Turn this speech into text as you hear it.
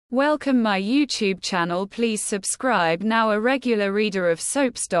Welcome my YouTube channel. Please subscribe now. A regular reader of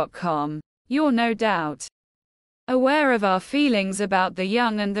soaps.com, you're no doubt aware of our feelings about the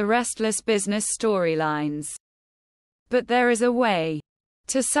Young and the Restless business storylines. But there is a way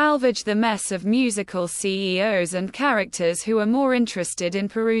to salvage the mess of musical CEOs and characters who are more interested in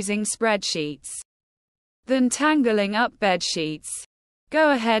perusing spreadsheets than tangling up bedsheets.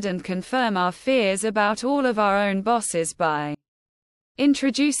 Go ahead and confirm our fears about all of our own bosses by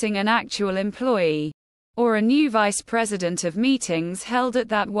introducing an actual employee or a new vice president of meetings held at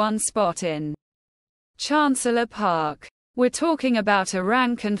that one spot in Chancellor Park. We're talking about a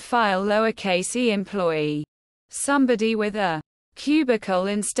rank and file lowercase e employee. Somebody with a cubicle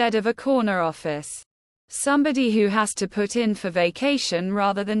instead of a corner office. Somebody who has to put in for vacation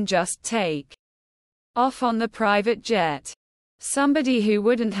rather than just take off on the private jet. Somebody who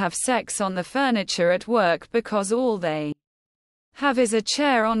wouldn't have sex on the furniture at work because all they have is a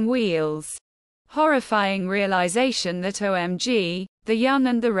chair on wheels. Horrifying realization that OMG, the Young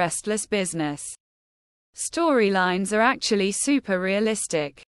and the Restless business storylines are actually super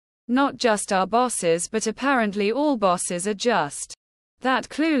realistic. Not just our bosses, but apparently all bosses are just that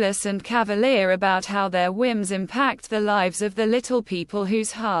clueless and cavalier about how their whims impact the lives of the little people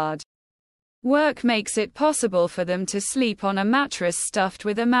whose hard work makes it possible for them to sleep on a mattress stuffed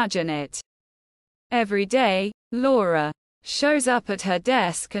with Imagine It. Every day, Laura shows up at her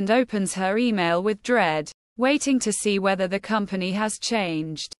desk and opens her email with dread, waiting to see whether the company has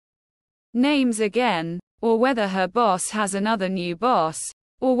changed names again, or whether her boss has another new boss,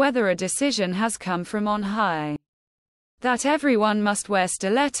 or whether a decision has come from on high that everyone must wear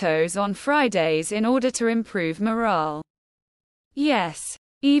stilettos on Fridays in order to improve morale. Yes,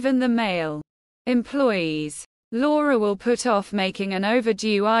 even the male employees. Laura will put off making an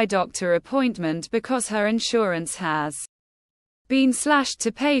overdue eye doctor appointment because her insurance has been slashed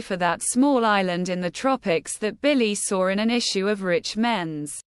to pay for that small island in the tropics that Billy saw in an issue of Rich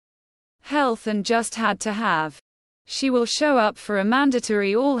Men's Health and just had to have. She will show up for a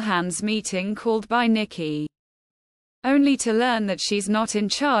mandatory all-hands meeting called by Nikki, only to learn that she's not in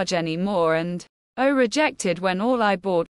charge anymore and, oh, rejected when all I bought